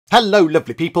Hello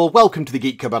lovely people, welcome to the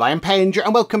Geek Cupboard. I am Penge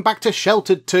and welcome back to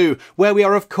Sheltered 2, where we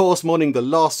are of course mourning the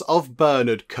loss of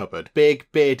Bernard Cupboard. Big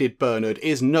bearded Bernard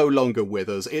is no longer with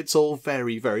us. It's all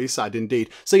very, very sad indeed.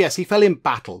 So yes, he fell in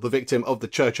battle, the victim of the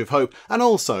Church of Hope, and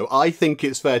also, I think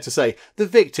it's fair to say, the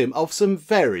victim of some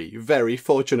very, very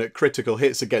fortunate critical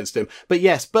hits against him. But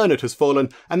yes, Bernard has fallen,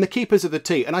 and the keepers of the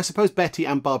tea, and I suppose Betty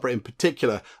and Barbara in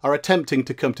particular, are attempting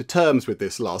to come to terms with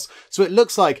this loss. So it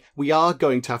looks like we are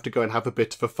going to have to go and have a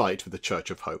bit of a fight for the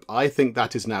Church of Hope. I think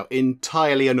that is now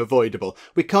entirely unavoidable.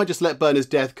 We can't just let Bernard's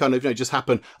death kind of, just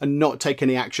happen and not take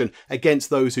any action against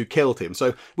those who killed him.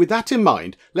 So with that in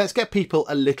mind, let's get people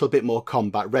a little bit more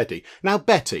combat ready. Now,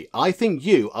 Betty, I think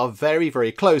you are very,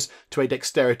 very close to a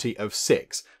dexterity of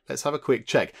 6. Let's have a quick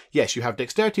check. Yes, you have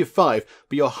dexterity of 5,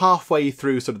 but you're halfway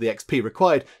through sort of the XP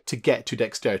required to get to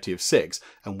dexterity of 6.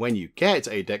 And when you get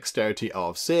a dexterity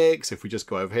of 6, if we just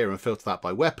go over here and filter that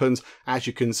by weapons, as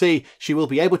you can see, she will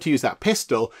be able to use that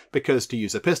pistol, because to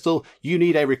use a pistol, you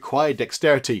need a required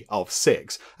dexterity of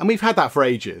 6. And we've had that for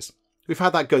ages. We've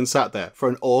had that gun sat there for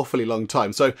an awfully long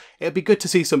time, so it'd be good to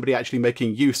see somebody actually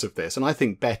making use of this, and I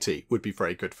think Betty would be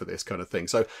very good for this kind of thing.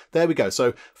 So there we go.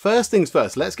 So first things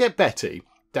first, let's get Betty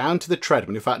down to the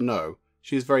treadmill. In fact, no,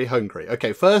 she's very hungry.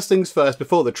 Okay, first things first,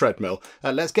 before the treadmill,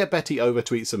 let's get Betty over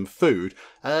to eat some food.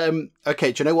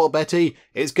 Okay, do you know what, Betty?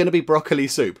 It's going to be broccoli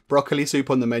soup. Broccoli soup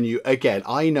on the menu again.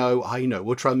 I know.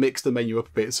 We'll try and mix the menu up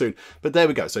a bit soon. But there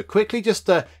we go. So quickly, just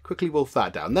quickly wolf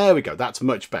that down. There we go. That's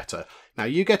much better. Now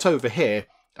you get over here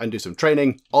and do some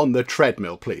training on the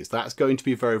treadmill, please. That's going to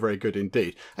be very, very good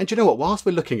indeed. And do you know what? Whilst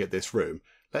we're looking at this room,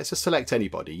 let's just select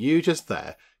anybody. You just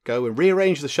there. Go and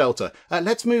rearrange the shelter.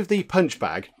 Let's move the punch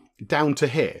bag down to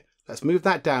here. Let's move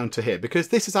that down to here, because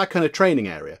this is our kind of training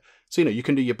area. So, you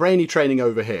can do your brainy training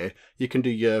over here. You can do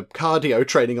your cardio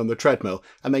training on the treadmill.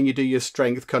 And then you do your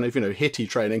strength kind of, hitty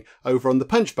training over on the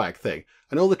punch bag thing.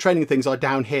 And all the training things are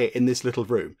down here in this little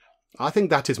room. I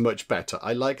think that is much better.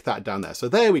 I like that down there. So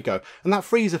there we go. And that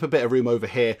frees up a bit of room over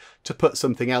here to put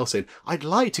something else in. I'd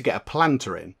like to get a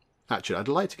planter in. Actually, I'd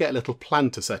like to get a little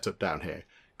planter set up down here.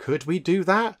 Could we do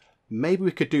that? Maybe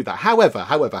we could do that. However,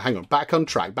 hang on, back on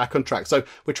track. So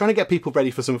we're trying to get people ready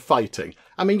for some fighting.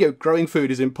 I mean, growing food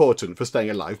is important for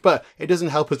staying alive, but it doesn't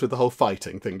help us with the whole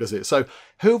fighting thing, does it? So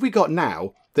who have we got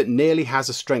now that nearly has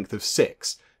a strength of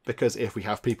 6? Because if we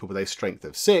have people with a strength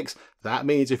of 6, that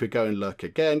means if we go and look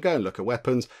at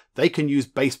weapons, they can use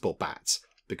baseball bats,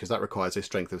 because that requires a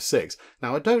strength of 6.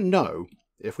 Now, I don't know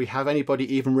if we have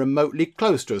anybody even remotely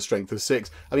close to a strength of 6.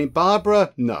 I mean,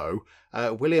 Barbara, no.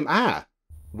 William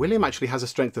actually has a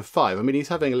strength of 5. I mean, he's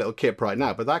having a little kip right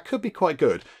now, but that could be quite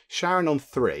good. Sharon on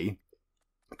 3.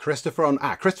 Christopher on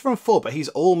 4, but he's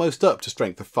almost up to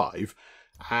strength of 5.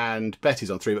 And Betty's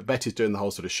on 3, but Betty's doing the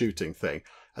whole sort of shooting thing.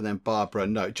 And then Barbara,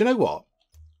 no. Do you know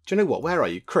what? Where are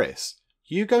you? Chris,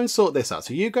 you go and sort this out.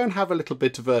 So you go and have a little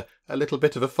bit of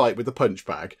a fight with the punch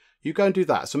bag. You go and do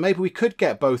that. So maybe we could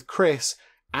get both Chris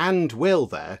and Will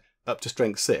there up to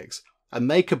strength 6. And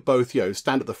they could both,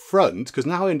 stand at the front, because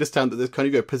now I understand that this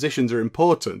kind of, positions are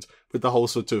important with the whole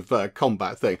sort of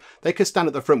combat thing. They could stand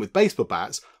at the front with baseball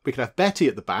bats. We could have Betty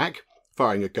at the back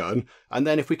firing a gun. And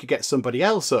then if we could get somebody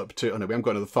else up to, oh no, we haven't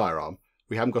got another firearm.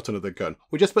 We haven't got another gun.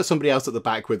 We just put somebody else at the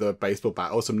back with a baseball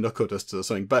bat or some knuckle dusters or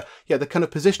something. But yeah, the kind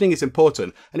of positioning is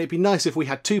important. And it'd be nice if we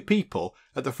had 2 people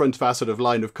at the front of our sort of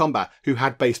line of combat who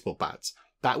had baseball bats.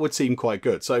 That would seem quite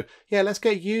good. So yeah, let's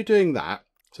get you doing that.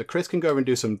 So Chris can go over and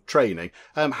do some training.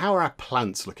 How are our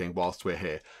plants looking whilst we're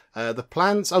here? The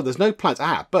plants... Oh, there's no plants.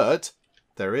 But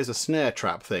there is a snare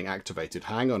trap thing activated.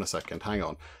 Hang on a second. Hang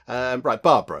on. Right,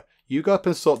 Barbara, you go up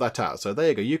and sort that out. So there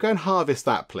you go. You go and harvest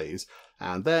that, please.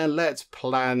 And then let's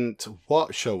plant...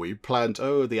 What shall we plant?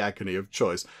 Oh, the agony of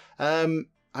choice. I mean,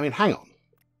 hang on.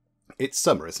 It's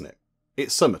summer, isn't it?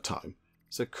 It's summertime.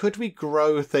 So could we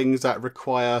grow things that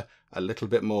require a little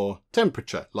bit more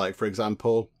temperature? Like, for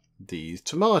example, these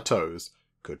tomatoes.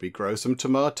 Could we grow some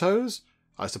tomatoes?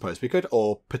 I suppose we could.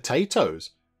 Or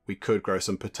potatoes. We could grow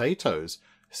some potatoes.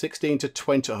 16 to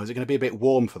 20. Oh, is it going to be a bit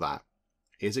warm for that?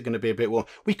 Is it going to be a bit warm?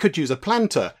 We could use a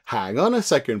planter. Hang on a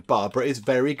second. Barbara is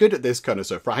very good at this kind of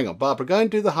stuff. Right, hang on. Barbara, go and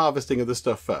do the harvesting of the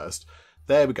stuff first.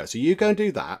 There we go. So you go and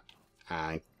do that.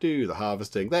 And do the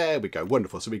harvesting. There we go.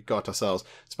 Wonderful. So we've got ourselves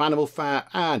some animal fat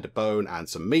and a bone and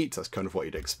some meat. That's kind of what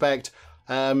you'd expect.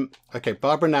 Okay,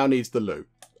 Barbara now needs the loot.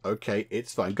 Okay,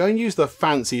 it's fine. Go and use the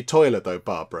fancy toilet though,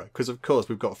 Barbara, because of course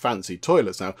we've got fancy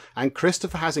toilets now. And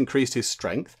Christopher has increased his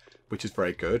strength, which is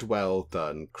very good. Well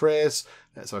done, Chris.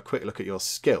 Let's have a quick look at your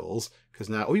skills, because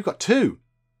now... Oh, you've got 2.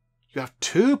 You have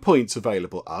 2 points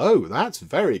available. Oh, that's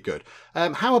very good.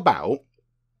 How about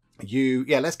you...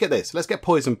 Yeah, let's get this. Let's get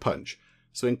Poison Punch.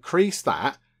 So increase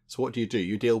that. So what do?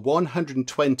 You deal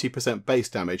 120% base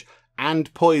damage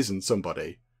and poison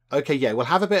somebody. Okay, yeah, we'll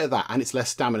have a bit of that, and it's less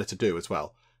stamina to do as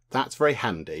well. That's very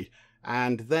handy.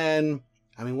 And then,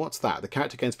 I mean, what's that? The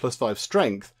character gains +5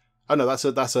 strength. Oh no, that's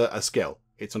a skill.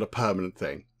 It's not a permanent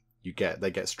thing.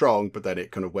 They get strong, but then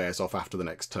it kind of wears off after the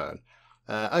next turn.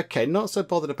 Okay, not so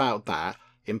bothered about that.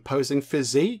 Imposing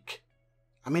physique?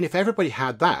 I mean, if everybody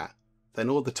had that, then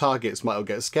all the targets might all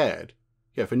get scared.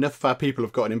 Yeah, if enough of our people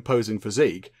have got an imposing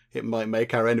physique, it might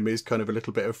make our enemies kind of a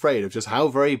little bit afraid of just how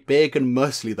very big and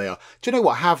muscly they are. Do you know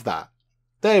what? Have that.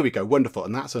 There we go. Wonderful.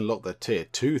 And that's unlocked the tier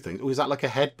 2 thing. Oh, is that like a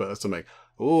headbutt or something?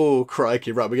 Oh,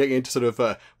 crikey. Right, we're getting into sort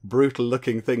of brutal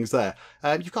looking things there.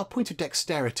 You've got a point of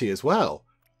dexterity as well.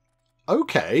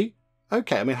 Okay.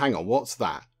 Okay, I mean, hang on. What's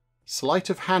that? Sleight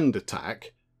of hand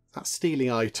attack. That's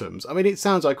stealing items. I mean, it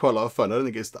sounds like quite a lot of fun. I don't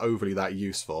think it's overly that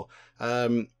useful.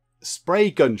 Spray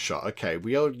gunshot. Okay,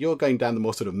 you're going down the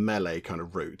more sort of melee kind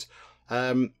of route.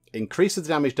 Increases the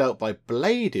damage dealt by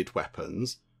bladed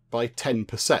weapons by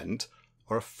 10%,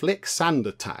 or a flick sand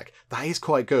attack. That is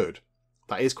quite good.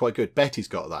 That is quite good. Betty's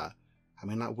got that. I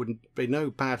mean, that wouldn't be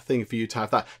no bad thing for you to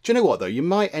have that. Do you know what, though? You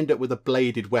might end up with a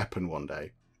bladed weapon one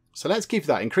day. So let's give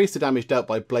that. Increase the damage dealt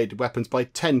by bladed weapons by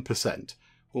 10%.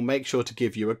 We'll make sure to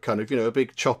give you a kind of, a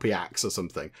big choppy axe or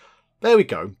something. There we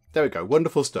go. There we go.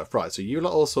 Wonderful stuff. Right, so you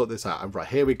lot all sort this out. Right,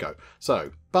 here we go.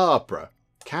 So, Barbara,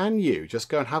 can you just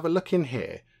go and have a look in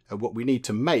here at what we need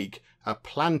to make a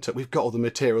planter? We've got all the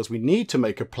materials we need to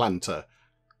make a planter.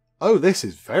 Oh, this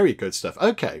is very good stuff.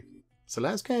 Okay, so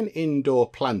let's get an indoor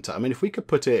planter. I mean, if we could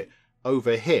put it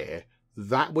over here,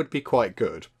 that would be quite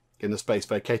good in the space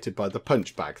vacated by the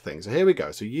punch bag thing. So here we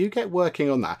go. So you get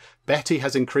working on that. Betty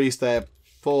has increased their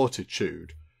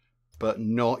fortitude, but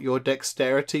not your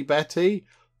dexterity, Betty.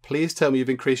 Please tell me you've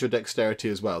increased your dexterity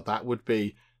as well. That would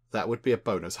be a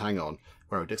bonus. Hang on.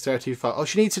 Where dexterity 5. Oh,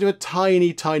 she needs to do a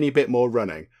tiny, tiny bit more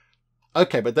running.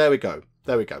 Okay, but there we go.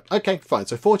 There we go. Okay, fine.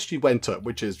 So fortitude went up,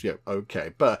 which is,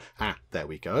 okay. But, there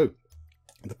we go.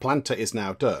 The planter is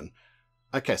now done.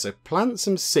 Okay, so plant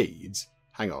some seeds.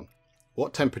 Hang on.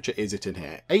 What temperature is it in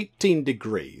here? 18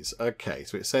 degrees. Okay,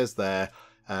 so it says there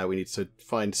we need to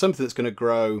find something that's going to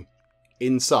grow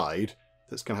inside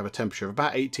that's going to have a temperature of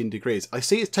about 18 degrees. I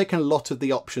see it's taken a lot of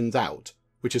the options out,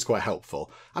 which is quite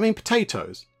helpful. I mean,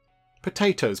 potatoes.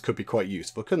 Potatoes could be quite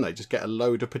useful, couldn't they? Just get a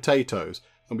load of potatoes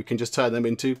and we can just turn them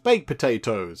into baked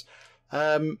potatoes.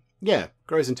 Yeah,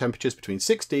 grows in temperatures between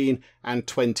 16 and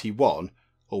 21.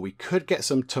 Or we could get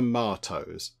some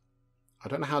tomatoes. I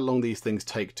don't know how long these things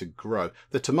take to grow.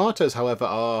 The tomatoes, however,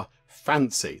 are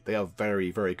fancy. They are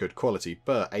very, very good quality.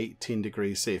 But 18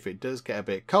 degrees C, if it does get a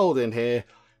bit cold in here,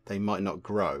 they might not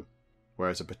grow.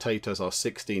 Whereas the potatoes are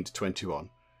 16 to 21.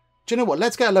 Do you know what?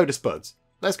 Let's get a load of spuds.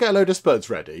 Let's get a load of spuds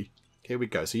ready. Here we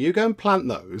go. So you go and plant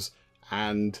those.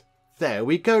 And there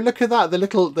we go. Look at that. The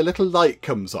little light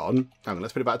comes on. Hang on,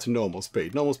 let's put it back to normal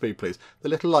speed. Normal speed, please. The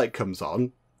little light comes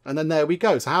on. And then there we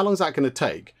go. So how long is that going to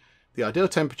take? The ideal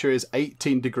temperature is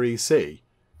 18 degrees C.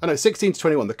 Oh no, 16 to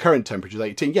 21. The current temperature is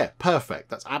 18. Yeah, perfect.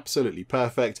 That's absolutely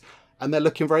perfect. And they're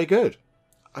looking very good.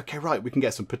 Okay, right. We can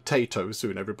get some potatoes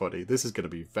soon, everybody. This is going to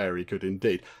be very good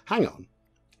indeed. Hang on.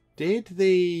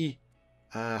 Hang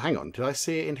on. Did I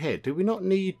see it in here? Do we not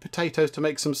need potatoes to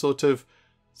make some sort of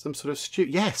stew?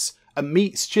 Yes. A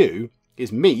meat stew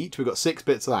is meat. We've got 6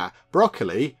 bits of that.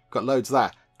 Broccoli. Got loads of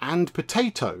that. And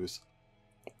potatoes.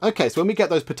 Okay, so when we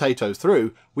get those potatoes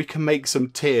through, we can make some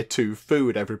tier 2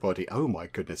 food, everybody. Oh my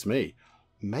goodness me.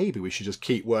 Maybe we should just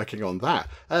keep working on that.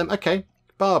 Okay,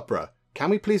 Barbara, can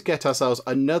we please get ourselves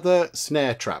another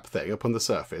snare trap thing up on the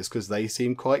surface? Because they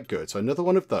seem quite good. So another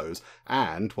one of those.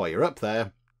 And while you're up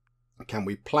there, can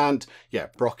we plant,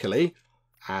 broccoli?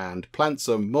 And plant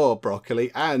some more broccoli.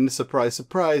 And surprise,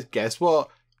 surprise, guess what?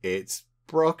 It's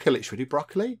broccoli. Should we do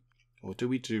broccoli? Or do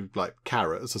we do like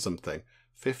carrots or something?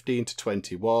 15 to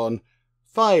 21,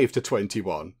 5 to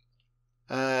 21.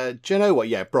 Do you know what?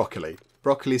 Yeah, broccoli.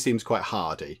 Broccoli seems quite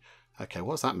hardy. Okay,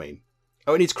 what's that mean?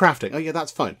 Oh, it needs crafting. Oh, yeah,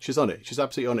 that's fine. She's on it. She's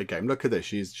absolutely on it, game. Look at this.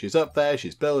 She's up there.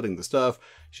 She's building the stuff.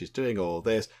 She's doing all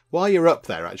this. While you're up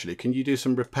there, actually, can you do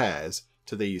some repairs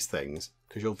to these things?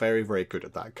 Because you're very, very good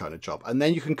at that kind of job. And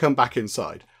then you can come back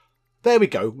inside. There we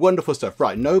go. Wonderful stuff.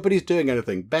 Right, nobody's doing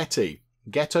anything. Betty,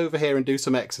 get over here and do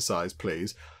some exercise,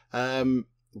 please.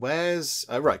 Where's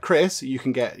right, Chris? You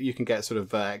can get sort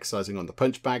of exercising on the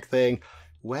punch bag thing.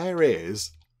 Where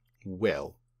is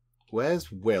Will?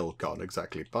 Where's Will gone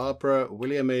exactly? Barbara,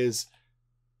 William is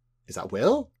that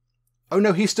Will? Oh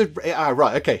no, he stood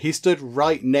right. Okay, he stood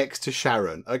right next to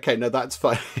Sharon. Okay, no, that's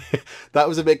fine. That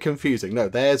was a bit confusing. No,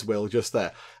 there's Will just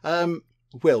there.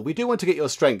 Will, we do want to get your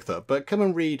strength up, but come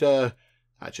and read,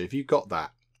 actually, have you got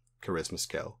that charisma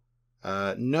skill?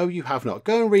 No, you have not.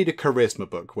 Go and read a charisma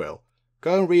book, Will.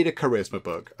 Go and read a charisma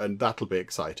book, and that'll be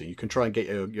exciting. You can try and get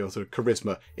your sort of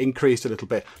charisma increased a little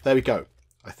bit. There we go.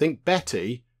 I think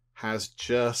Betty has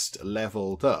just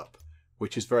leveled up,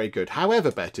 which is very good.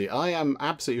 However, Betty, I am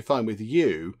absolutely fine with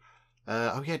you.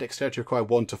 Oh yeah, dexterity required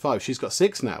 1 to 5. She's got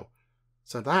 6 now.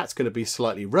 So that's going to be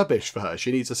slightly rubbish for her.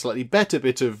 She needs a slightly better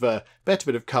bit of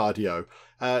cardio.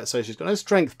 So she's got no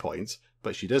strength points,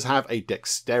 but she does have a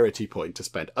dexterity point to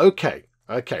spend. Okay,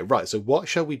 right. So what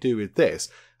shall we do with this?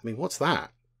 I mean, what's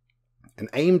that? An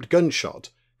aimed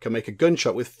gunshot can make a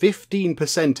gunshot with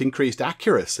 15% increased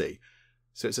accuracy.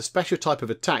 So it's a special type of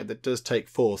attack that does take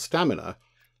 4 stamina.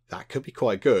 That could be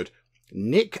quite good.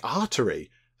 Nick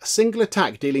artery. A single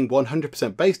attack dealing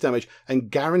 100% base damage and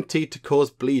guaranteed to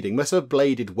cause bleeding. Must have a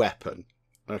bladed weapon.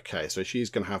 Okay, so she's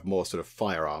going to have more sort of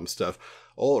firearm stuff.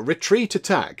 Or retreat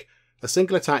attack. A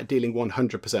single attack dealing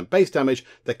 100% base damage.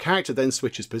 The character then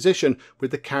switches position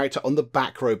with the character on the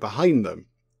back row behind them.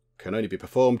 Can only be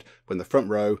performed when they're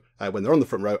on the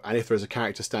front row, and if there is a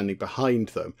character standing behind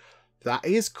them. That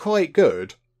is quite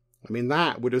good. I mean,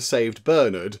 that would have saved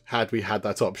Bernard had we had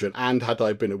that option, and had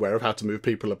I been aware of how to move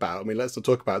people about. I mean, let's not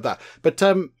talk about that. But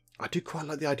I do quite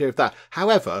like the idea of that.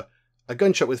 However, a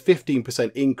gunshot with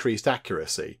 15% increased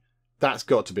accuracy, that's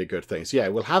got to be a good thing. So yeah,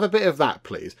 we'll have a bit of that,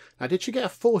 please. Now, did she get a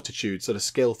fortitude sort of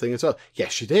skill thing as well?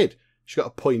 Yes, she did. She got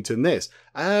a point in this.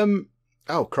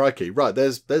 Oh, crikey. Right,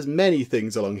 there's many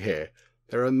things along here.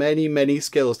 There are many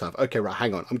skills to have. Okay, right,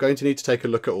 hang on. I'm going to need to take a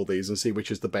look at all these and see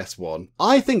which is the best one.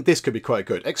 I think this could be quite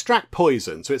good. Extract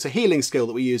poison. So it's a healing skill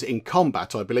that we use in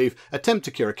combat, I believe. Attempt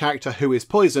to cure a character who is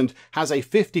poisoned has a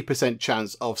 50%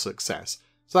 chance of success.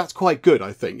 So that's quite good,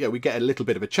 I think. Yeah, we get a little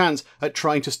bit of a chance at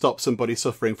trying to stop somebody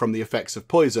suffering from the effects of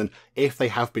poison if they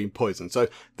have been poisoned. So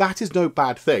that is no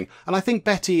bad thing. And I think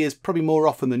Betty is probably more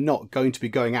often than not going to be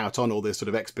going out on all this sort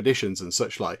of expeditions and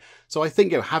such like. So I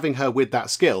think, you know, having her with that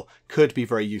skill could be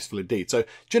very useful indeed. So do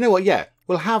you know what? Yeah,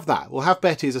 we'll have that. We'll have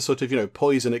Betty as a sort of, you know,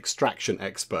 poison extraction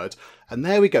expert. And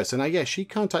there we go. So now, yeah, she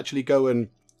can't actually go and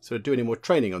sort of do any more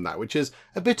training on that, which is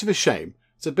a bit of a shame.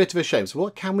 It's a bit of a shame. So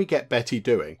what can we get Betty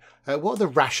doing? What are the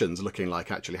rations looking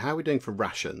like, actually? How are we doing for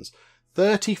rations?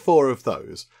 34 of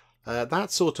those.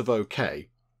 That's sort of okay.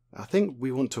 I think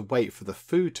we want to wait for the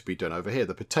food to be done over here,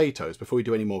 the potatoes, before we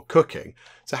do any more cooking.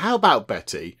 So how about,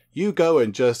 Betty, you go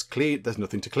and just clean... There's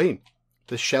nothing to clean.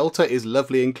 The shelter is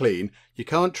lovely and clean. You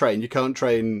can't train. You can't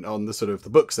train on the sort of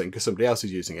the books thing because somebody else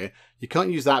is using it. You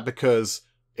can't use that because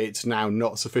it's now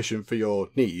not sufficient for your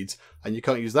needs. And you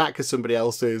can't use that because somebody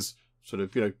else is... sort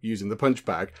of, you know, using the punch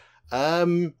bag.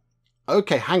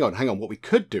 Okay, hang on. What we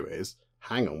could do is,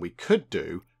 we could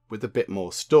do with a bit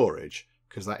more storage,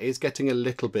 because that is getting a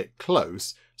little bit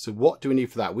close. So what do we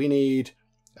need for that? We need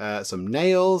some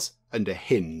nails and a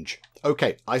hinge.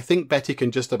 Okay, I think Betty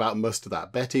can just about muster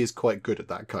that. Betty is quite good at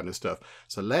that kind of stuff.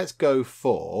 So let's go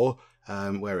for,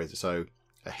 where is it? So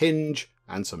a hinge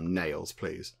and some nails,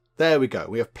 please. There we go.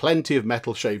 We have plenty of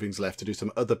metal shavings left to do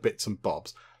some other bits and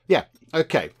bobs. Yeah,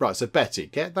 okay, right, so Betty,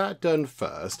 get that done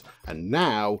first, and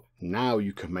now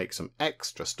you can make some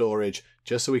extra storage,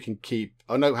 just so we can keep...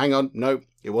 Oh, no, hang on, no,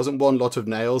 it wasn't 1 lot of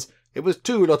nails, it was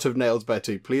 2 lot of nails,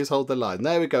 Betty, please hold the line.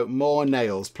 There we go, more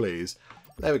nails, please.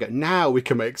 There we go, now we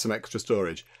can make some extra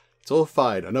storage. It's all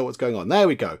fine, I know what's going on, there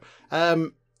we go.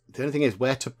 The only thing is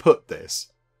where to put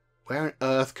this. Where on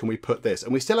earth can we put this?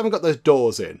 And we still haven't got those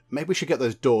doors in. Maybe we should get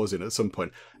those doors in at some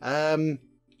point.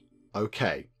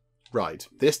 Okay. Right,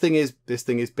 this thing is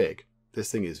big.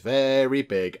 This thing is very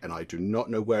big, and I do not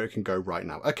know where it can go right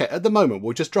now. Okay, at the moment,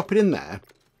 we'll just drop it in there.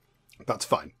 That's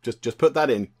fine. Just put that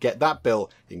in, get that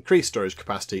built, increase storage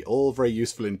capacity, all very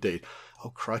useful indeed.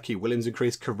 Oh, crikey, William's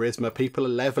increased charisma. People are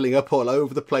leveling up all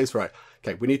over the place. Right,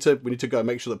 okay, we need to go and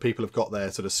make sure that people have got their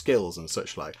sort of skills and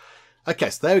such like. Okay,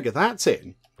 so there we go, that's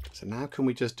in. So now can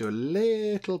we just do a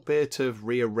little bit of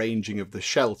rearranging of the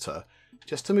shelter,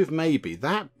 just to move maybe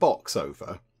that box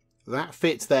over. That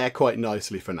fits there quite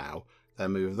nicely for now.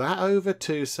 Then move that over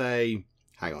to, say,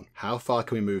 hang on, how far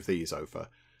can we move these over?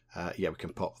 Yeah, we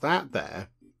can pop that there,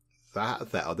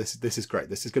 that there. Oh, this is great.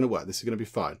 This is going to work. This is going to be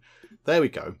fine. There we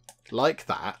go, like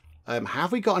that.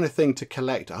 Have we got anything to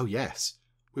collect? Oh, yes.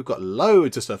 We've got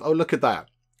loads of stuff. Oh, look at that.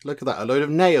 Look at that. A load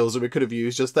of nails that we could have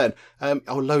used just then.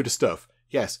 Oh, load of stuff.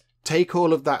 Yes, take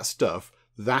all of that stuff.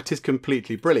 That is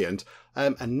completely brilliant.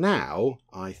 And now,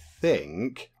 I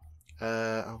think...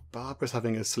 oh, Barbara's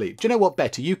having a sleep. Do you know what,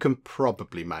 Betty? You can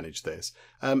probably manage this.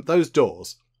 Those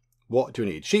doors. What do we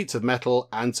need? Sheets of metal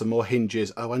and some more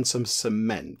hinges. Oh, and some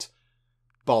cement.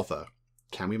 Bother.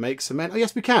 Can we make cement? Oh,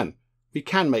 yes, we can. we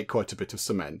can make quite a bit of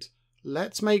cement.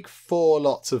 Let's make 4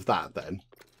 lots of that then,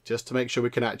 just to make sure we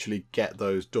can actually get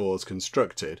those doors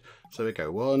constructed. So we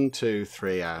go 1, 2,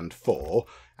 3, and 4.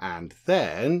 And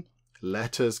then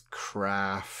let us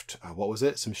craft, what was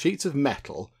it? Some sheets of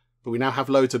metal, but we now have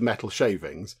loads of metal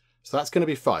shavings. So that's going to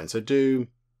be fine. So do,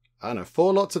 I don't know,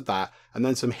 4 lots of that, and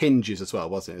then some hinges as well,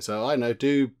 wasn't it? So I don't know,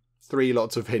 do 3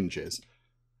 lots of hinges.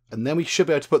 And then we should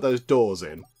be able to put those doors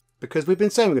in, because we've been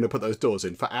saying we're going to put those doors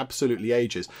in for absolutely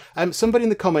ages. Somebody in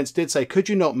the comments did say, could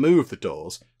you not move the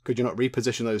doors? Could you not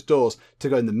reposition those doors to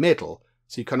go in the middle?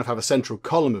 So you kind of have a central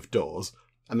column of doors,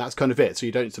 and that's kind of it. So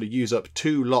you don't sort of use up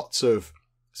 2 lots of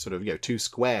sort of, 2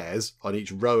 squares on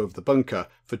each row of the bunker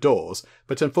for doors.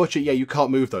 But unfortunately, yeah, you can't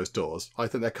move those doors. I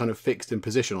think they're kind of fixed in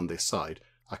position on this side.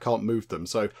 I can't move them.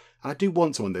 So I do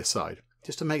want some on this side,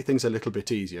 just to make things a little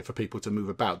bit easier for people to move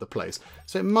about the place.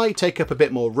 So it might take up a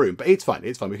bit more room, but it's fine.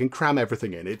 It's fine. We can cram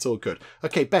everything in. It's all good.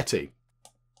 Okay, Betty,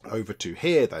 over to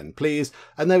here then, please.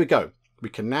 And there we go. We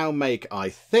can now make, I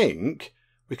think,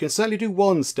 we can certainly do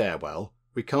 1 stairwell.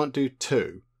 We can't do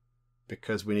 2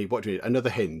 because we need, what do we need? Another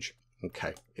hinge.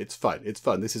 Okay, it's fine. It's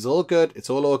fun. This is all good. It's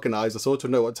all organised. I sort of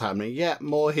know what's happening. Yeah,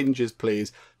 more hinges,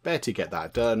 please. Betty, get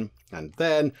that done. And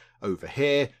then over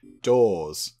here,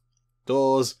 doors.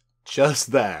 Doors.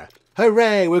 Just there.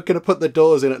 Hooray! We're going to put the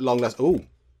doors in at long last. Oh,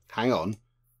 hang on.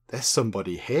 There's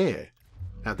somebody here.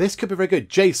 Now, this could be very good.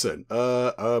 Jason,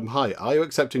 hi. Are you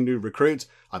accepting new recruits?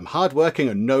 I'm hardworking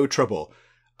and no trouble.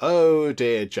 Oh,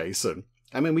 dear, Jason.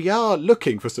 I mean, we are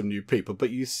looking for some new people, but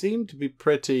you seem to be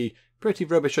pretty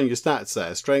rubbish on your stats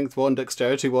there. Strength 1,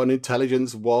 dexterity 1,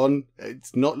 intelligence 1.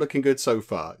 It's not looking good so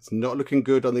far. It's not looking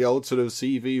good on the old sort of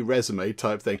CV resume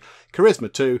type thing.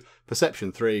 Charisma 2,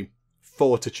 perception 3.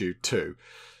 Fortitude 2.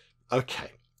 Okay.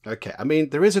 I mean,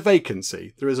 there is a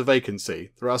vacancy.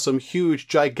 There are some huge,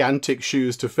 gigantic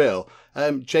shoes to fill.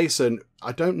 Jason,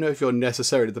 I don't know if you're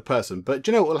necessarily the person, but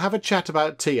do you know what? We'll have a chat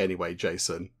about tea anyway,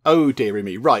 Jason. Oh, dearie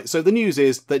me. Right, so the news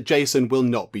is that Jason will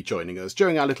not be joining us.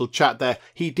 During our little chat there,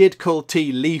 he did call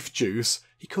tea leaf juice.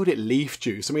 He called it leaf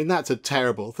juice. I mean, that's a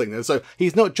terrible thing. So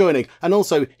he's not joining. And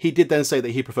also, he did then say that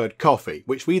he preferred coffee,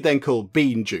 which we then call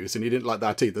bean juice, and he didn't like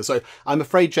that either. So I'm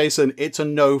afraid, Jason, it's a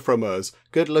no from us.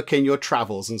 Good luck in your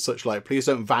travels and such like. Please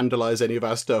don't vandalise any of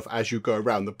our stuff as you go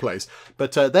around the place.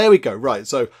 But there we go. Right,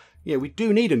 so yeah, we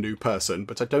do need a new person,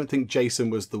 but I don't think Jason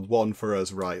was the one for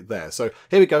us right there. So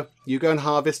here we go. You go and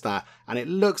harvest that, and it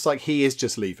looks like he is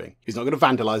just leaving. He's not going to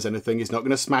vandalise anything. He's not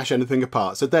going to smash anything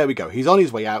apart. So there we go. He's on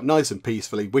his way out nice and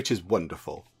peacefully, which is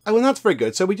wonderful. Oh, and that's very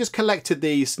good. So we just collected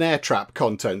the snare trap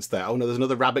contents there. Oh no, there's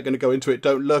another rabbit going to go into it.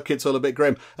 Don't look, it's all a bit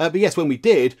grim. But yes, when we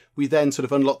did, we then sort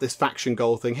of unlocked this faction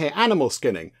goal thing here. Animal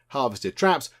skinning, harvested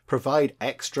traps, provide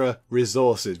extra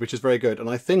resources, which is very good. And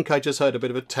I think I just heard a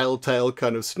bit of a telltale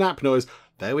kind of snap noise.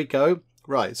 There we go.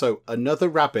 Right, so another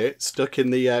rabbit stuck in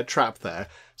the trap there.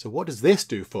 So what does this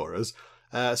do for us?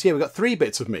 So yeah, we've got 3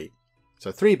 bits of meat.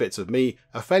 So 3 bits of meat,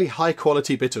 a fairly high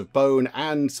quality bit of bone,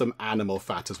 and some animal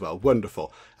fat as well.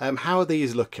 Wonderful. How are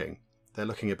these looking? They're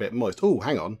looking a bit moist. Oh,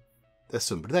 hang on. There's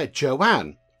somebody there.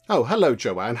 Joanne. Oh, hello,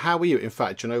 Joanne. How are you? In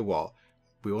fact, you know what?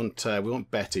 We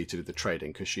want Betty to do the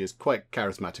trading because she is quite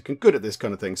charismatic and good at this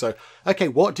kind of thing. So, okay,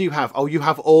 what do you have? Oh, you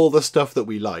have all the stuff that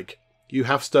we like. You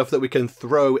have stuff that we can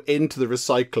throw into the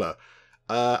recycler.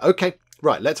 Okay.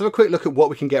 Right, let's have a quick look at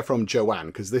what we can get from Joanne,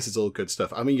 because this is all good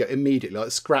stuff. I mean, yeah, immediately, like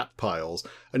scrap piles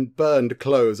and burned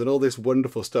clothes and all this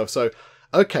wonderful stuff. So,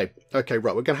 okay, right,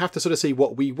 we're going to have to sort of see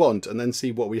what we want and then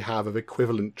see what we have of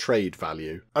equivalent trade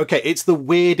value. Okay, it's the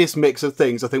weirdest mix of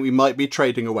things I think we might be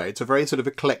trading away. It's a very sort of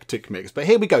eclectic mix, but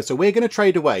here we go. So we're going to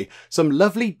trade away some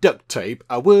lovely duct tape,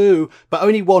 woo, but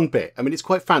only 1 bit. I mean, it's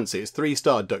quite fancy. It's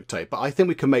 3-star duct tape, but I think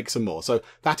we can make some more. So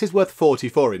that is worth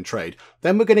 44 in trade.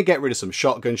 Then we're going to get rid of some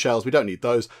shotgun shells. We don't need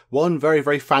those. 1 very,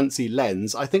 very fancy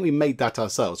lens. I think we made that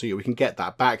ourselves, so yeah, we can get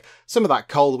that back. Some of that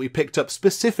coal that we picked up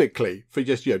specifically for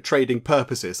just, trading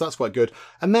purposes. That's quite good.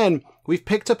 And then we've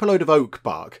picked up a load of oak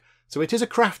bark. So it is a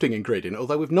crafting ingredient,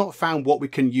 although we've not found what we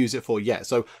can use it for yet.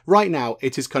 So right now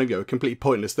it is kind of, a completely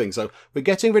pointless thing. So we're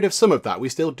getting rid of some of that. We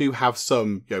still do have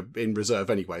some, in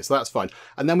reserve anyway, so that's fine.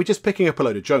 And then we're just picking up a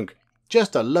load of junk.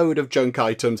 Just a load of junk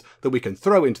items that we can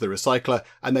throw into the recycler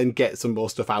and then get some more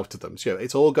stuff out of them. So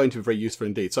it's all going to be very useful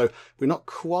indeed. So we're not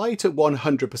quite at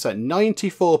 100%,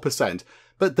 94%,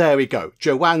 but there we go.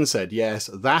 Joanne said yes,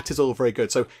 that is all very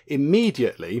good. So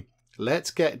immediately,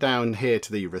 let's get down here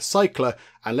to the recycler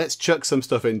and let's chuck some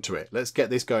stuff into it. Let's get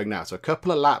this going now. So a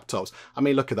couple of laptops. I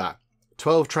mean, look at that.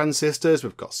 12 transistors,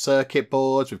 we've got circuit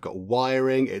boards, we've got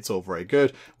wiring, it's all very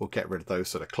good. We'll get rid of those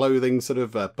sort of clothing,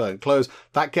 burnt clothes.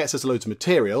 That gets us loads of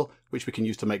material, which we can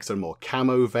use to make some more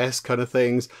camo vest kind of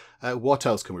things. What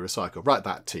else can we recycle? Right,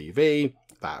 that TV,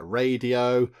 that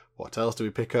radio. What else do we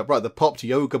pick up? Right, the popped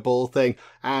yoga ball thing,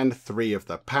 and 3 of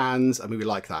the pans. I mean, we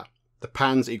like that. The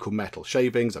pans equal metal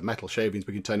shavings, and metal shavings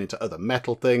we can turn into other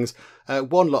metal things. 1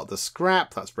 lot of the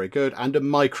scrap, that's very good, and a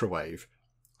microwave.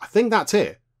 I think that's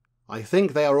it. I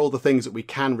think they are all the things that we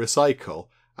can recycle,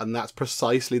 and that's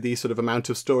precisely the sort of amount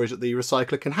of storage that the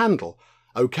recycler can handle.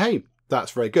 Okay,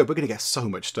 that's very good. We're going to get so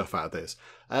much stuff out of this.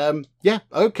 Yeah,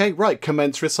 okay, right,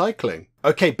 commence recycling.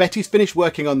 Okay, Betty's finished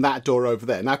working on that door over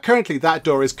there. Now, currently that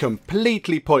door is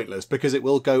completely pointless because it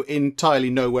will go entirely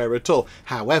nowhere at all.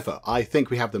 However, I think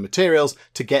we have the materials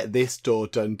to get this door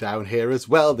done down here as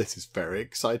well. This is very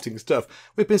exciting stuff.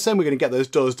 We've been saying we're going to get those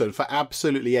doors done for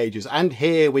absolutely ages, and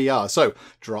here we are. So,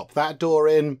 drop that door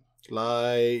in,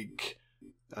 like...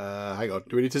 hang on,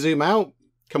 do we need to zoom out?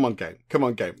 Come on, game. Come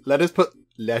on, game. Let us put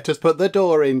the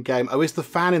door in, game. Oh, is the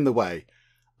fan in the way?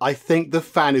 I think the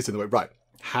fan is in the way. Right.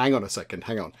 Hang on a second.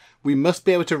 Hang on. We must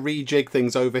be able to rejig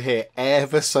things over here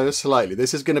ever so slightly.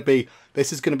 This is going to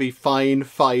be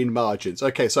fine margins.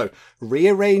 Okay, so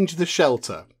rearrange the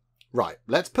shelter. Right.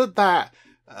 Let's put that.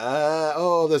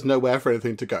 Oh, there's nowhere for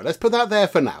anything to go. Let's put that there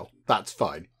for now. That's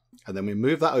fine. And then we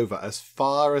move that over as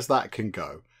far as that can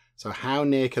go. So how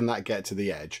near can that get to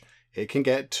the edge? It can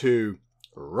get to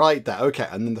right there. Okay,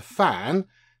 and then the fan.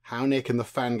 How near can the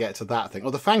fan get to that thing? Oh,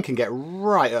 the fan can get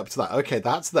right up to that. Okay,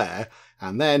 that's there.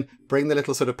 And then bring the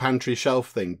little sort of pantry shelf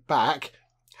thing back.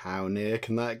 How near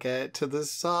can that get to the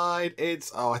side?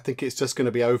 Oh, I think it's just going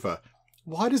to be over.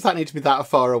 Why does that need to be that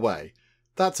far away?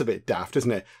 That's a bit daft,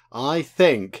 isn't it? I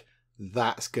think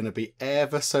that's going to be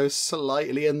ever so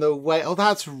slightly in the way. Oh,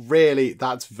 that's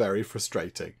very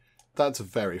frustrating. That's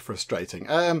very frustrating.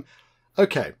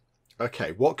 Okay,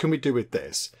 what can we do with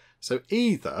this? So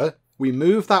either we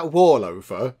move that wall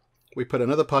over, we put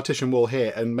another partition wall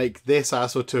here and make this our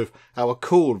sort of our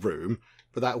cool room,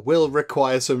 but that will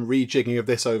require some rejigging of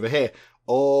this over here.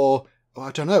 Or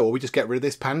I don't know, or we just get rid of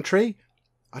this pantry?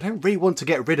 I don't really want to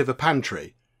get rid of a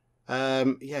pantry. Yeah,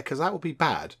 because that would be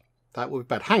bad. That would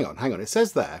be bad. Hang on. It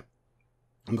says there,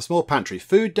 on the small pantry,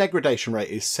 food degradation rate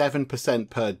is 7%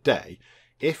 per day.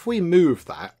 If we move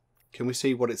that, can we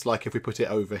see what it's like if we put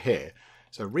it over here?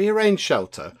 So rearrange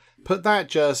shelter, put that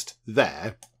just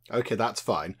there. Okay, that's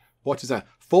fine. What is that?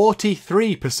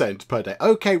 43% per day.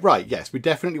 Okay, right, yes, we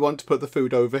definitely want to put the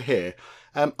food over here.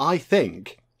 I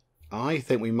think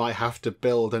we might have to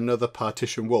build another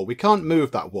partition wall. We can't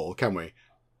move that wall, can we?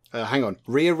 Hang on,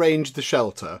 rearrange the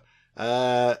shelter.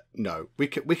 No, we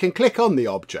can click on the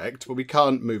object, but we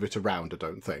can't move it around, I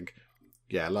don't think.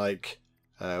 Yeah, like,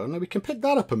 no, we can pick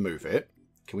that up and move it.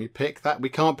 Can we pick that? We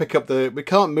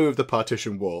can't move the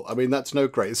partition wall. I mean, that's no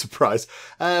great surprise.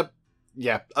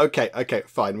 Yeah, okay,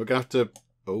 fine. We're going to have to,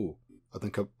 oh,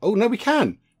 no, we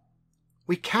can.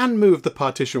 We can move the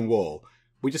partition wall.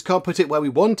 We just can't put it where we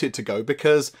want it to go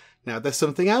because now there's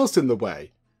something else in the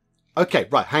way. Okay,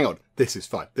 right, hang on. This is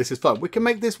fine. We can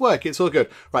make this work. It's all good.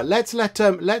 Right, let's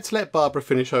let Barbara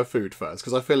finish her food first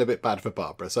because I feel a bit bad for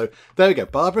Barbara. So there we go.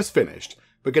 Barbara's finished.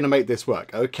 We're going to make this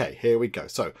work. Okay, here we go.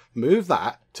 So move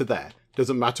that to there.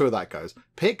 Doesn't matter where that goes.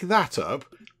 Pick that up.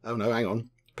 Oh no, hang on.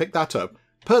 Pick that up.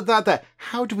 Put that there.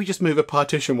 How do we just move a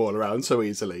partition wall around so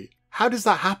easily? How does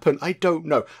that happen? I don't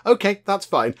know. Okay, that's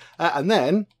fine. And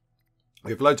then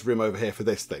we have loads of room over here for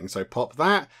this thing. So pop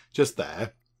that just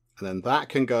there. And then that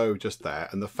can go just there.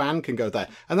 And the fan can go there.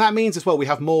 And that means as well we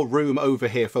have more room over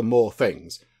here for more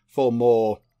things. For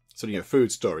more sort of,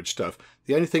 food storage stuff.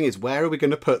 The only thing is, where are we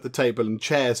going to put the table and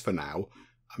chairs for now?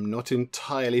 I'm not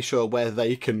entirely sure where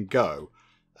they can go.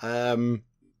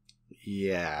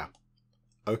 Yeah.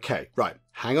 Okay, right.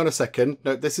 Hang on a second.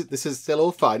 No, this is still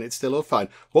all fine. It's still all fine.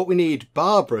 What we need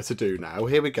Barbara to do now,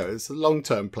 here we go. It's a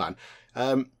long-term plan.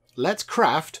 Let's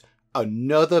craft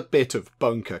another bit of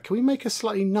bunker. Can we make a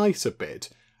slightly nicer bit?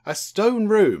 A stone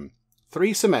room,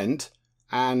 3 cement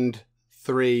and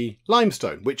 3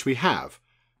 limestone, which we have.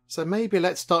 So maybe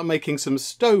let's start making some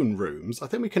stone rooms. I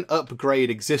think we can upgrade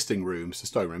existing rooms to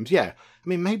stone rooms. Yeah, I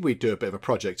mean, maybe we do a bit of a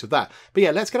project of that. But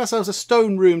yeah, let's get ourselves a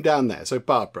stone room down there. So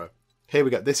Barbara, here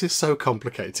we go. This is so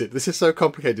complicated. This is so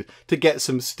complicated to get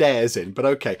some stairs in, but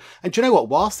okay. And do you know what?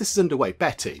 Whilst this is underway,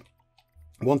 Betty,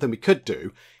 one thing we could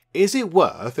do, is it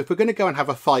worth, if we're going to go and have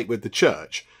a fight with the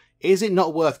church, is it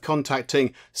not worth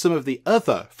contacting some of the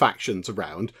other factions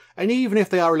around, and even if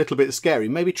they are a little bit scary,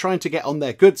 maybe trying to get on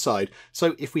their good side,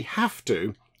 so if we have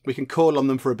to, we can call on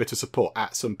them for a bit of support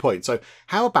at some point. So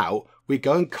how about we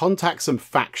go and contact some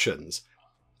factions?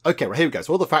 Okay, well, here we go.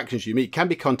 So all the factions you meet can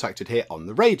be contacted here on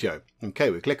the radio. Okay,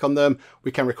 we click on them.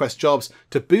 We can request jobs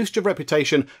to boost your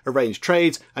reputation, arrange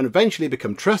trades, and eventually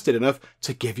become trusted enough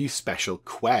to give you special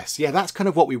quests. Yeah, that's kind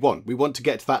of what we want. We want to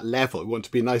get to that level. We want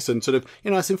to be nice and sort of,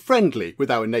 nice and friendly with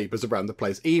our neighbours around the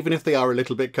place, even if they are a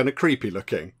little bit kind of creepy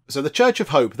looking. So the Church of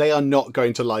Hope, they are not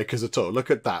going to like us at all. Look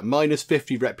at that.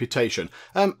 -50 reputation.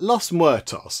 Los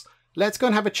Muertos. Let's go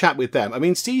and have a chat with them. I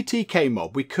mean, CTK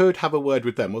Mob, we could have a word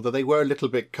with them, although they were a little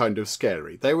bit kind of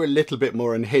scary. They were a little bit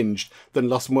more unhinged than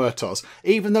Los Muertos,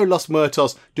 even though Los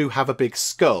Muertos do have a big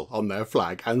skull on their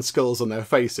flag and skulls on their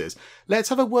faces. Let's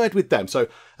have a word with them. So,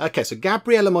 okay, so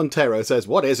Gabriela Montero says,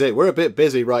 what is it? We're a bit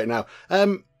busy right now.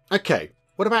 Okay,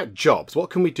 what about jobs? What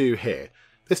can we do here?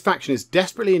 This faction is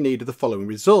desperately in need of the following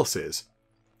resources.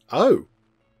 Oh,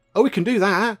 we can do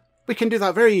that. We can do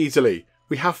that very easily.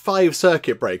 We have 5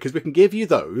 circuit breakers. We can give you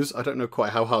those. I don't know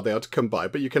quite how hard they are to come by,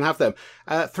 but you can have them.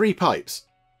 3 pipes.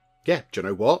 Yeah, do you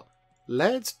know what?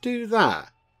 Let's do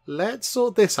that. Let's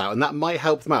sort this out, and that might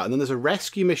help them out. And then there's a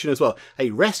rescue mission as well.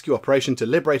 A rescue operation to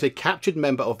liberate a captured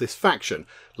member of this faction.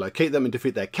 Locate them and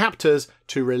defeat their captors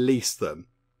to release them.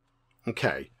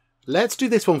 Okay, let's do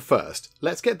this one first.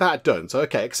 Let's get that done. So,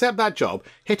 okay, accept that job.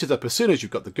 Hit us up as soon as you've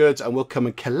got the goods, and we'll come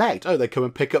and collect. Oh, they come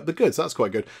and pick up the goods. That's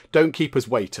quite good. Don't keep us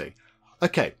waiting.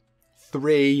 Okay,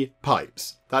 3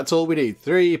 pipes. That's all we need.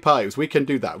 3 pipes. We can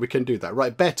do that. We can do that.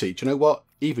 Right, Betty, do you know what?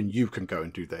 Even you can go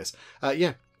and do this.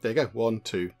 Yeah, there you go. 1,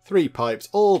 2, 3 pipes.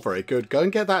 All very good. Go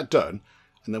and get that done.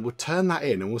 And then we'll turn that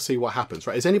in and we'll see what happens.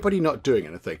 Right, is anybody not doing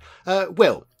anything?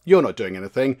 Will, you're not doing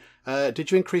anything. Did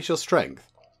you increase your strength?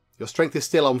 Your strength is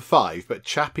still on 5, but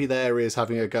Chappie there is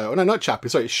having a go. Oh, no, not Chappie.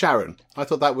 Sorry, it's Sharon. I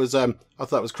thought that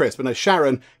was Chris. But no,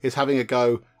 Sharon is having a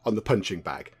go on the punching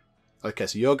bag. Okay,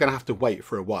 so you're going to have to wait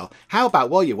for a while. How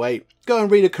about while you wait, go and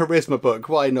read a charisma book?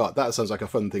 Why not? That sounds like a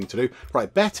fun thing to do.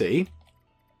 Right, Betty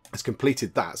has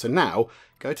completed that. So now,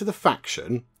 go to the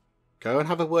faction. Go and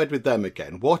have a word with them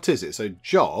again. What is it? So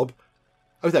job.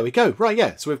 Oh, there we go. Right,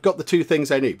 yeah. So we've got the 2 things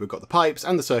they need. We've got the pipes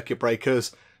and the circuit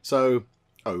breakers. So,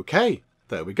 okay.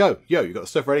 There we go. Yo, you got the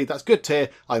stuff ready. That's good to hear.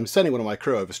 I'm sending one of my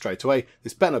crew over straight away.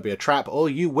 This better not be a trap or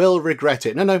you will regret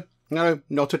it. No,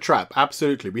 not a trap.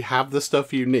 Absolutely. We have the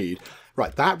stuff you need.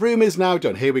 Right, that room is now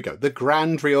done. Here we go. The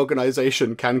grand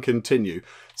reorganisation can continue.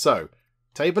 So,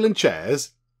 table and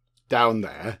chairs down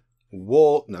there.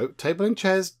 Table and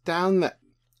chairs down there.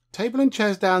 Table and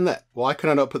chairs down there. Why can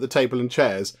I not put the table and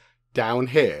chairs down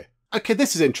here? Okay,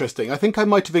 this is interesting. I think I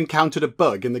might have encountered a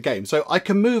bug in the game. So I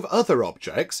can move other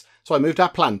objects. So I moved our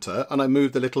planter and I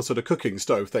moved the little sort of cooking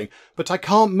stove thing. But I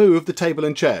can't move the table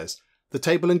and chairs. The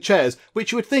table and chairs,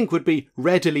 which you would think would be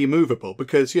readily movable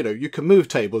because, you can move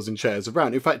tables and chairs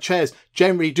around. In fact, chairs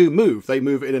generally do move. They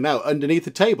move in and out underneath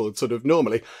the table sort of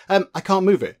normally. I can't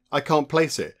move it. I can't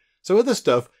place it. So other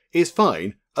stuff is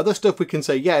fine. Other stuff we can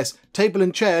say, yes, table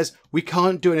and chairs, we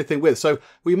can't do anything with. So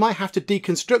we might have to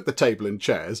deconstruct the table and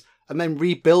chairs and then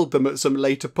rebuild them at some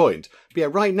later point. But yeah,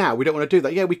 right now we don't want to do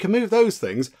that. Yeah, we can move those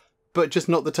things, but just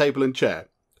not the table and chair.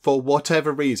 For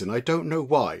whatever reason. I don't know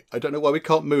why. I don't know why we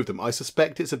can't move them. I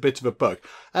suspect it's a bit of a bug.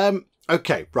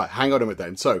 Okay, right, hang on a minute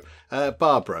then. So,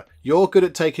 Barbara, you're good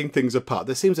at taking things apart.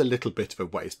 This seems a little bit of a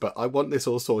waste, but I want this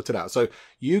all sorted out. So,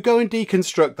 you go and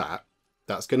deconstruct that.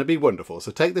 That's going to be wonderful.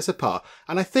 So take this apart.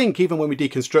 And I think even when we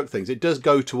deconstruct things, it does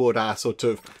go toward our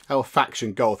our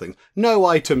faction goal thing. No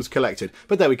items collected.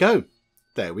 But there we go.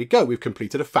 There we go. We've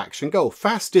completed a faction goal.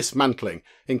 Fast dismantling.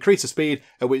 Increase the speed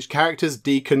at which characters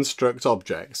deconstruct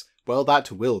objects. Well,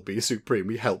 that will be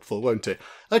supremely helpful, won't it?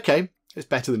 Okay. It's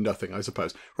better than nothing, I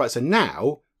suppose. Right, so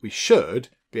now we should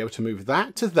be able to move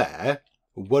that to there.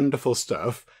 Wonderful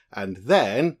stuff. And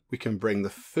then we can bring the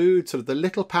food, sort of the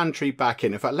little pantry back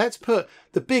in. In fact, let's put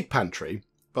the big pantry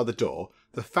by the door,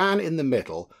 the fan in the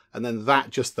middle, and then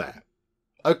that just there.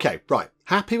 Okay, right.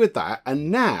 Happy with that.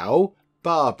 And now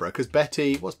Barbara, because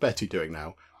Betty, what's Betty doing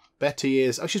now? Betty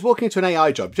is, she's walking into an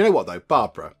AI job. Do you know what though?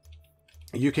 Barbara,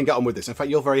 you can get on with this. In fact,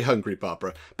 you're very hungry,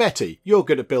 Barbara. Betty, you're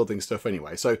good at building stuff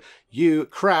anyway. So you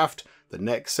craft the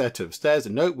next set of stairs.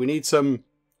 And no, we need some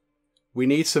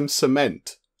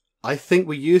cement. I think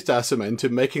we used our cement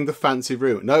in making the fancy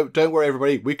room. No, don't worry,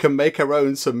 everybody. We can make our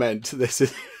own cement. This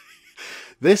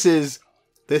is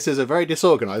a very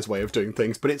disorganized way of doing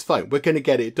things, but it's fine. We're going to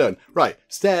get it done. Right,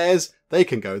 stairs. They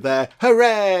can go there.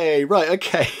 Hooray! Right,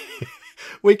 okay.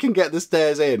 We can get the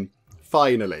stairs in.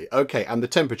 Finally. Okay, and the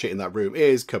temperature in that room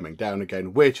is coming down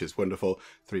again, which is wonderful.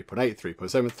 3.8,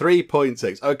 3.7,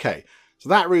 3.6. Okay, so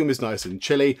that room is nice and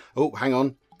chilly. Oh, hang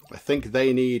on. I think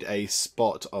they need a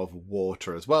spot of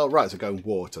water as well. Right, so go and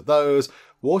water those.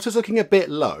 Water's looking a bit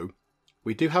low.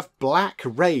 we do have black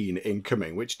rain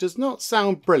incoming, which does not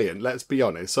sound brilliant, let's be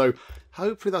honest. So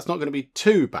hopefully that's not going to be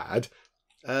too bad.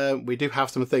 We do have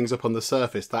some things up on the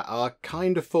surface that are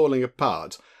kind of falling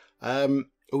apart.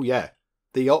 Oh yeah,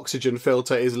 the oxygen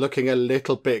filter is looking a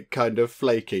little bit kind of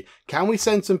flaky. Can we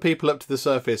send some people up to the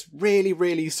surface really,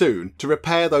 really soon to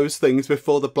repair those things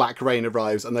before the black rain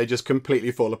arrives and they just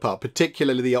completely fall apart,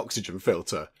 particularly the oxygen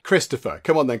filter? Christopher,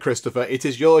 come on then, Christopher. It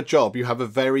is your job. You have a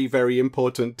very, very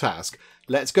important task.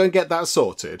 Let's go and get that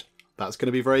sorted. That's going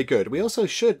to be very good. We also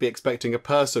should be expecting a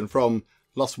person from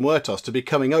Los Muertos to be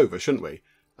coming over, shouldn't we?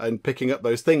 And picking up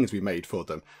those things we made for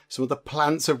them. Some of the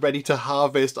plants are ready to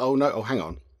harvest. Oh no, oh hang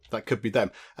on. That could be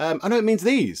them. I know it means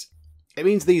these. It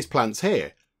means these plants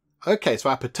here. Okay, so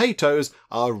our potatoes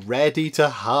are ready to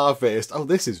harvest. Oh,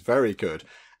 this is very good.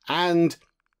 And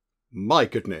my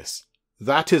goodness,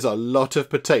 that is a lot of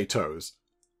potatoes.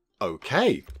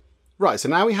 Okay. Right, so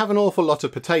now we have an awful lot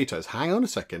of potatoes. Hang on a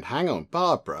second. Hang on,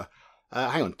 Barbara.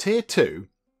 Hang on, tier 2.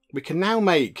 We can now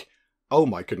make... Oh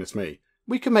my goodness me.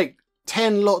 We can make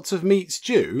 10 lots of meat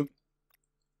stew.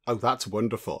 Oh, that's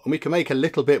wonderful. And we can make a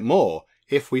little bit more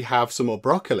if we have some more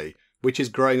broccoli, which is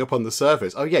growing up on the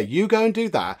surface. Oh yeah, you go and do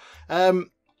that.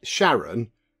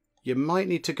 Sharon, you might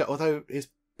need to go, although is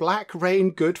black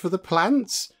rain good for the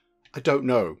plants? I don't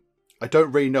know. I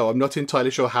don't really know. I'm not entirely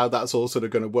sure how that's all sort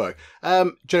of going to work.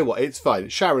 Do you know what? It's fine.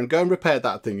 Sharon, go and repair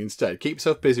that thing instead. Keep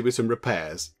yourself busy with some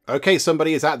repairs. Okay,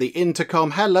 somebody is at the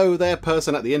intercom. Hello there,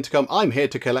 person at the intercom. I'm here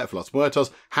to collect Los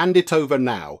Muertos. Hand it over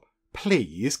now.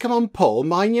 Please, come on, Paul,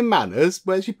 mind your manners.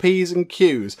 Where's your P's and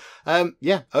Q's?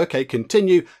 Yeah, okay,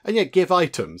 continue. And yeah, give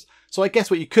items. So I guess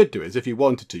what you could do is, if you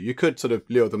wanted to, you could sort of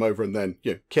lure them over and then,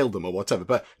 you know, kill them or whatever.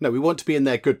 But no, we want to be in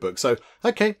their good book. So,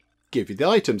 okay, give you the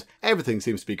items. Everything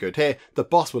seems to be good here. The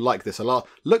boss would like this a lot.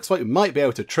 Looks like we might be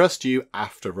able to trust you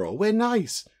after all. We're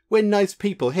nice. We're nice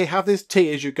people. Here, have this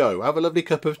tea as you go. Have a lovely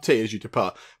cup of tea as you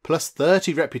depart. Plus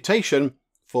 30 reputation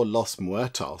for Los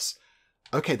Muertos.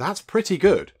 Okay, that's pretty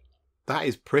good. That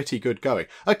is pretty good going.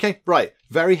 Okay, right.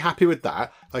 Very happy with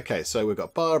that. Okay, so we've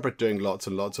got Barbara doing lots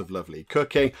and lots of lovely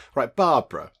cooking. Right,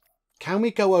 Barbara, can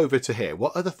we go over to here?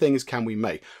 What other things can we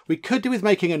make? We could do with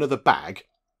making another bag,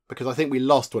 because I think we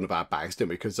lost one of our bags, didn't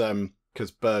we?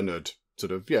 Because Bernard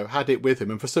sort of, you know, had it with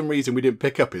him, and for some reason we didn't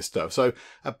pick up his stuff. So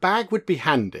a bag would be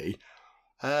handy.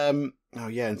 Oh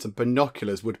yeah, and some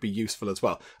binoculars would be useful as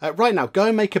well. Right now, go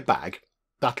and make a bag.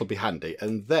 That'll be handy.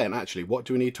 And then, actually, what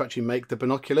do we need to actually make the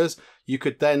binoculars? You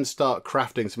could then start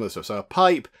crafting some other stuff. So a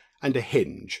pipe and a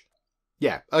hinge.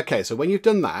 Yeah, okay, so when you've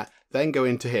done that, then go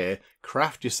into here,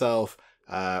 craft yourself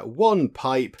one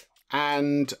pipe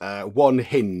and one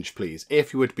hinge, please,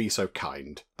 if you would be so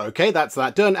kind. Okay, that's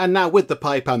that done. And now with the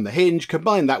pipe and the hinge,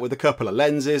 combine that with a couple of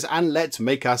lenses and let's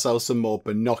make ourselves some more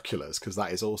binoculars, because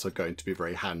that is also going to be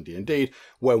very handy indeed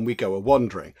when we go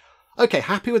a-wandering. Okay,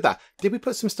 happy with that. Did we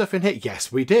put some stuff in here?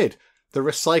 Yes, we did. The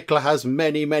recycler has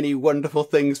many, many wonderful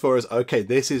things for us. Okay,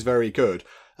 this is very good.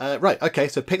 Right, okay,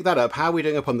 so pick that up. How are we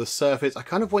doing up on the surface? I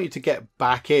kind of want you to get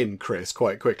back in, Chris,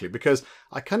 quite quickly, because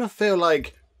I kind of feel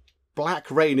like black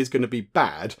rain is going to be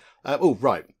bad. Oh,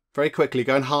 right. Very quickly,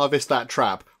 go and harvest that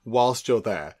trap whilst you're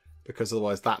there, because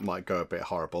otherwise that might go a bit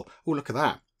horrible. Oh, look at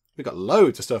that. We got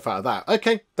loads of stuff out of that.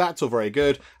 Okay, that's all very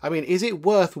good. I mean, is it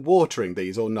worth watering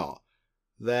these or not?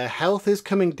 Their health is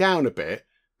coming down a bit,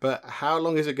 but how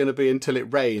long is it going to be until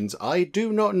it rains? I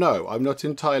do not know. I'm not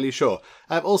entirely sure.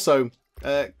 Also,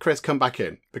 Chris, come back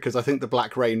in, because I think the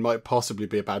black rain might possibly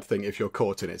be a bad thing if you're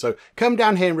caught in it. So come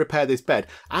down here and repair this bed.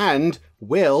 And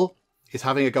Will is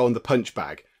having a go on the punch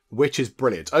bag, which is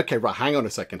brilliant. Okay, right, hang on a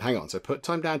second, hang on. So put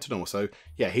time down to normal. So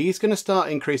yeah, he's going to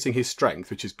start increasing his strength,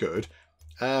 which is good.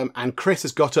 And Chris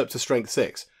has got up to strength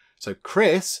 6. So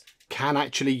Chris can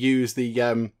actually use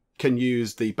the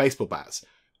baseball bats,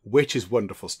 which is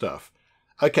wonderful stuff.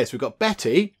 Okay, so we've got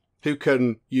Betty, who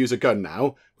can use a gun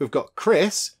now. We've got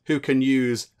Chris, who can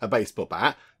use a baseball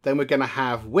bat. Then we're going to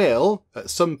have Will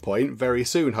at some point, very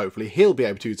soon, hopefully. He'll be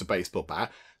able to use a baseball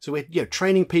bat. So we're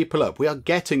training people up. We are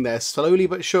getting there slowly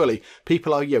but surely.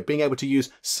 People are being able to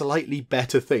use slightly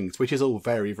better things, which is all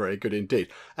very, very good indeed.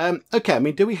 Okay, I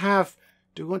mean, do we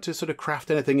want to sort of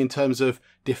craft anything in terms of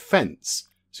defense?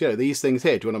 So, these things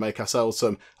here, do you want to make ourselves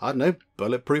some, I don't know,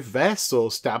 bulletproof vests or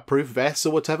stab-proof vests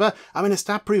or whatever? I mean, a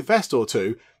stab-proof vest or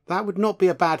two, that would not be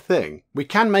a bad thing. We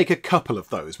can make a couple of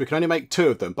those. We can only make 2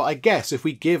 of them. But I guess if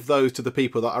we give those to the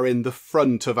people that are in the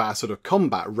front of our sort of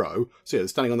combat row, so they're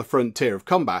standing on the front tier of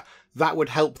combat, that would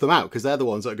help them out, because they're the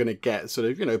ones that are going to get sort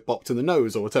of, bopped in the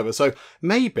nose or whatever. So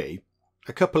maybe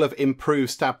a couple of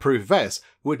improved stab-proof vests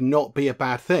would not be a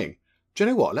bad thing. Do you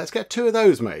know what? Let's get 2 of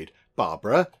those made.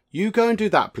 Barbara, you go and do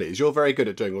that, please. You're very good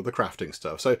at doing all the crafting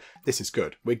stuff. So this is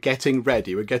good. We're getting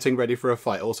ready. We're getting ready for a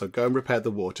fight. Also, go and repair the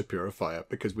water purifier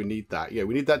because we need that. Yeah,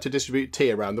 we need that to distribute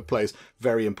tea around the place.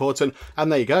 Very important.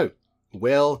 And there you go.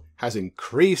 Will has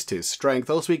increased his strength.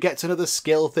 Also, he gets another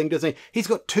skill thing, doesn't he? He's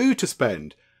got 2 to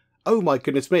spend. Oh my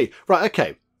goodness me. Right,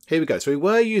 okay. Here we go. So we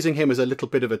were using him as a little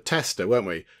bit of a tester, weren't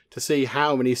we? To see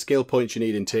how many skill points you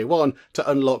need in tier 1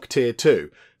 to unlock tier 2.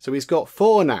 So he's got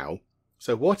 4 now.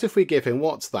 So what if we give him,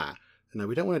 what's that? No,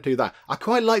 we don't want to do that. I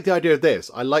quite like the idea of this.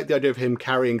 I like the idea of him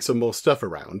carrying some more stuff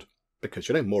around because,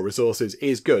 you know, more resources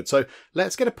is good. So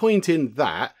let's get a point in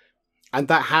that. And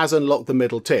that has unlocked the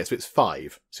middle tier. So it's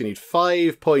 5. So you need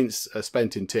 5 points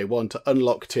spent in tier 1 to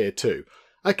unlock tier 2.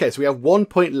 Okay, so we have 1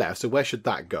 point left. So where should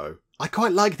that go? I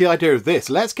quite like the idea of this.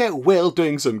 Let's get Will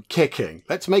doing some kicking.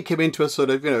 Let's make him into a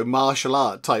sort of, you know, martial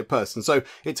art type person. So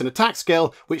it's an attack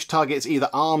skill which targets either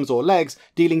arms or legs,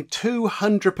 dealing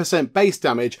 200% base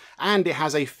damage, and it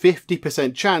has a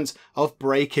 50% chance of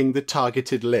breaking the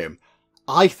targeted limb.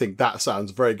 I think that sounds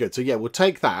very good. So yeah, we'll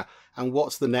take that. And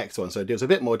what's the next one? So it deals a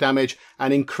bit more damage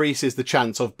and increases the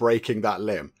chance of breaking that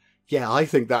limb. Yeah, I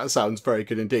think that sounds very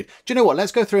good indeed. Do you know what?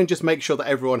 Let's go through and just make sure that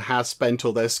everyone has spent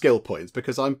all their skill points,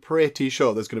 because I'm pretty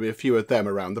sure there's going to be a few of them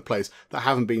around the place that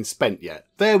haven't been spent yet.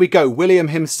 There we go. William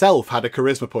himself had a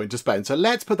charisma point to spend. So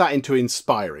let's put that into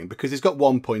inspiring, because he's got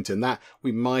 1 point in that.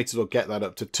 We might as well get that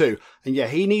up to 2. And yeah,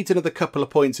 he needs another couple of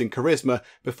points in charisma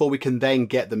before we can then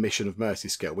get the Mission of Mercy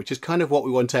skill, which is kind of what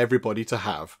we want everybody to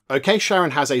have. Okay,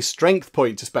 Sharon has a strength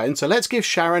point to spend. So let's give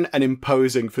Sharon an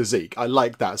imposing physique. I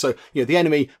like that. So, you know, the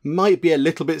enemy might be a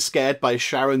little bit scared by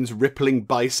Sharon's rippling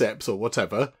biceps or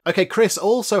whatever. Okay, Chris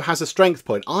also has a strength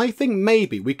point. I think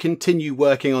maybe we continue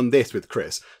working on this with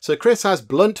Chris. So Chris has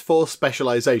blunt force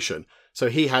specialization. So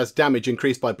he has damage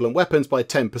increased by blunt weapons by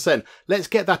 10%. Let's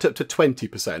get that up to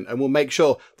 20% and we'll make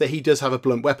sure that he does have a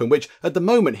blunt weapon, which at the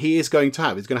moment he is going to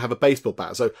have. He's going to have a baseball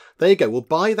bat. So there you go. We'll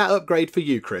buy that upgrade for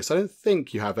you, Chris. I don't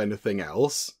think you have anything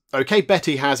else. Okay,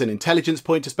 Betty has an intelligence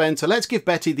point to spend, so let's give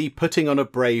Betty the putting on a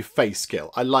brave face skill.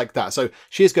 I like that. So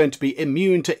she is going to be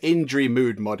immune to injury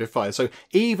mood modifier. So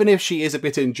even if she is a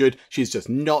bit injured, she's just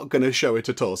not going to show it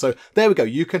at all. So there we go.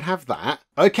 You can have that.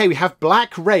 Okay, we have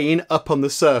black rain up on the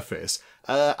surface.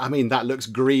 I mean, that looks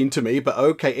green to me, but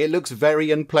okay, it looks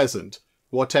very unpleasant,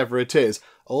 whatever it is.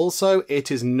 Also, it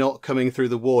is not coming through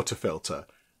the water filter.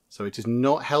 So it is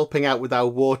not helping out with our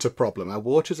water problem. Our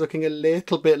water's looking a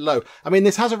little bit low. I mean,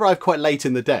 this has arrived quite late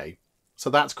in the day, so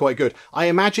that's quite good. I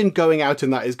imagine going out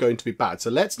in that is going to be bad, so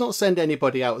let's not send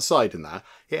anybody outside in that.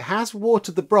 It has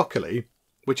watered the broccoli,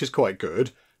 which is quite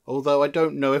good, although I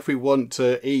don't know if we want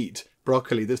to eat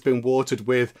broccoli that's been watered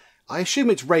with... I assume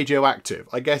it's radioactive.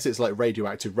 I guess it's like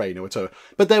radioactive rain or whatever.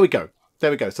 But there we go. There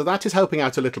we go. So that is helping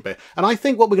out a little bit. And I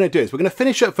think what we're going to do is we're going to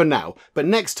finish up for now. But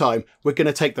next time, we're going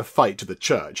to take the fight to the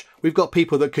church. We've got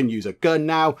people that can use a gun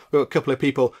now. We've got a couple of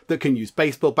people that can use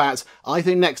baseball bats. I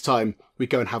think next time we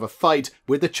go and have a fight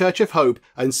with the Church of Hope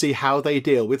and see how they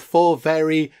deal with 4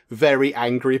 very, very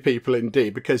angry people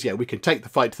indeed. Because, yeah, we can take the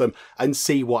fight to them and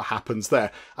see what happens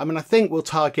there. I mean, I think we'll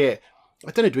target... I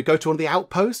don't know, do we go to one of the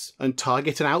outposts and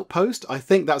target an outpost? I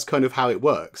think that's kind of how it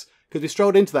works. Because we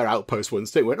strolled into their outpost once,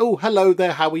 didn't we? Went, oh, hello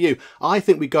there, how are you? I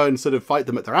think we go and sort of fight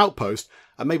them at their outpost,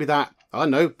 and maybe that, I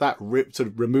don't know, that sort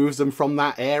of removes them from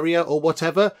that area or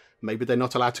whatever. Maybe they're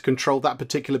not allowed to control that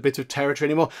particular bit of territory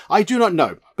anymore. I do not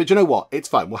know. But you know what? It's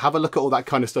fine. We'll have a look at all that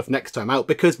kind of stuff next time out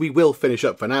because we will finish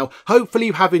up for now. Hopefully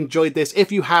you have enjoyed this.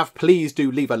 If you have, please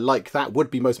do leave a like. That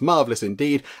would be most marvellous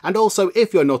indeed. And also,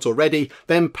 if you're not already,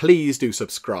 then please do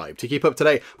subscribe to keep up to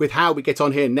date with how we get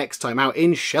on here next time out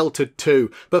in Sheltered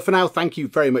 2. But for now, thank you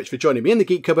very much for joining me in the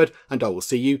Geek Cupboard, and I will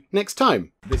see you next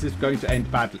time. This is going to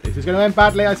end badly. This is going to end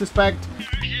badly, I suspect.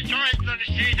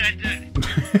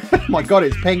 My god,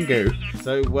 it's Pengu.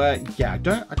 So yeah, I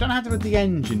don't have to put the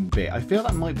engine bit. I feel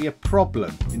that might be a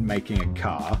problem in making a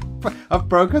car. I've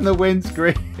broken the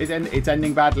windscreen. It's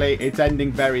ending badly. It's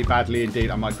ending very badly indeed.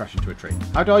 I might crash into a tree.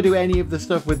 How do I do any of the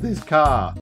stuff with this car?